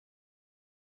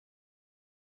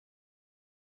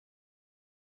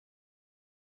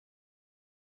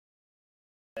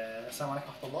Assalamu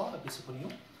alaikum wa rahmatullah. Peace upon you.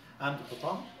 I'm Dr.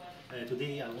 Tom.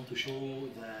 Today I want to show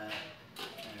the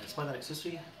spinal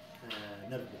accessory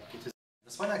nerve block.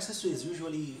 The spinal accessory is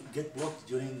usually get blocked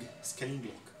during scalene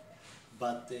block,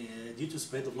 but due to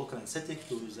spread of local anesthetic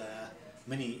to the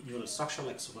many neural structure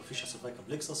like superficial cervical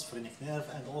plexus, phrenic nerve,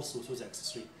 and also to the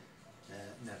accessory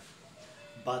nerve.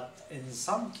 But in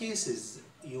some cases,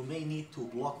 you may need to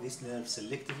block this nerve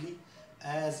selectively,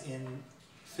 as in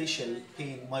facial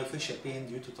pain, myofascial pain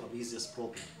due to trapezius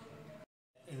problem.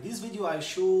 In this video, I'll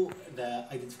show the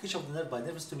identification of the nerve by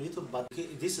nerve stimulator, but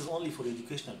this is only for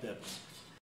educational purpose.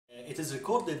 It is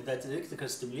recorded that electrical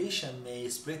stimulation may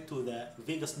spread to the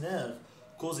vagus nerve,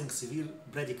 causing severe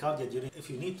bradycardia during. If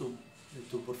you need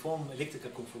to perform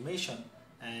electrical conformation,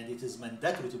 and it is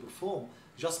mandatory to perform,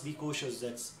 just be cautious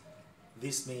that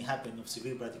this may happen of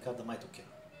severe bradycardia might occur.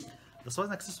 The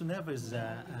spinal accessory nerve is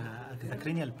a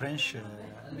cranial branch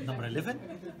number 11,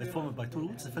 that's formed by two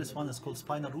roots. The first one is called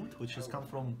spinal root, which has come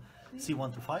from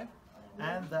C1 to 5,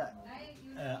 and the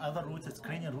other root is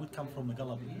cranial root, come from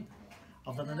medulla root.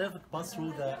 After the nerve passes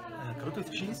through the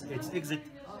carotid sheath, it exits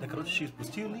the carotid sheath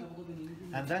posteriorly,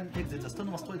 and then exits the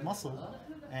sternomastoid muscle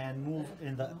and move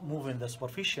in the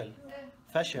superficial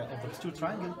fascia of the posterior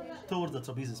triangle toward the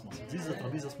trapezius muscle. This is the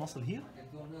trapezius muscle here,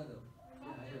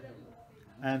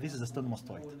 and this is the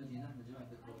sternomastoid.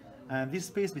 And this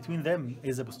space between them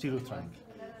is the posterior triangle.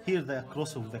 Here the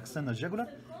cross of the external jugular.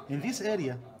 In this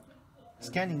area,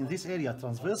 scanning in this area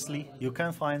transversely, you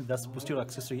can find the posterior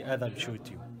accessory as I'll show it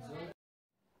to you.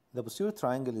 The posterior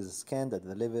triangle is scanned at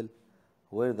the level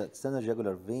where the external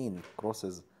jugular vein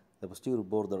crosses the posterior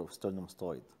border of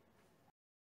sternomastoid.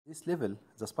 At this level,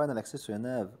 the spinal accessory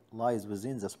nerve lies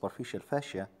within the superficial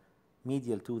fascia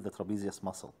medial to the trapezius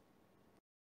muscle.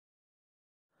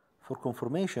 For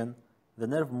conformation, the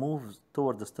nerve moves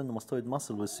toward the sternomastoid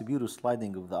muscle with superior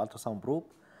sliding of the ultrasound probe,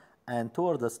 and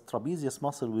toward the trapezius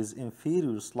muscle with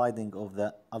inferior sliding of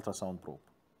the ultrasound probe.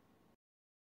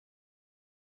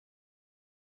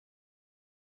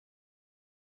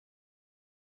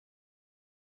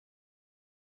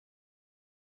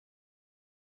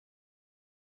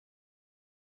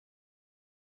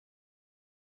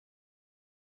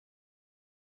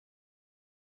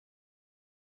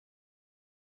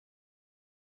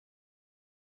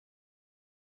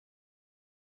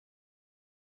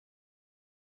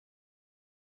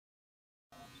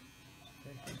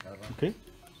 اوكي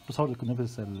بص هوريك النيرف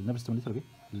ستيموليتر اهي،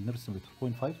 النيرف ستيموليتر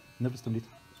 0.5 النيرف ستيموليتر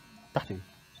تحت اهي.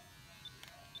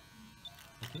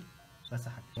 اوكي بس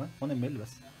يا حاج تمام 1 ml بس.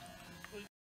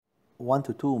 1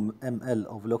 to 2 ml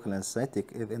of local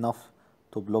anesthetic is enough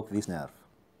to block this nerve.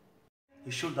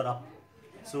 His shoulder up.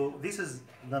 So this is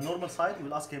the normal side. You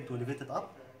will ask him to elevate it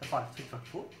up. ارفع كتفك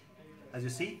فوق. As you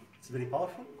see, it's very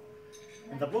powerful.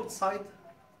 In the blocked side,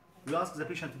 you ask the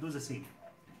patient to do the same.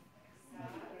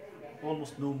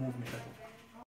 Almost no movement at all.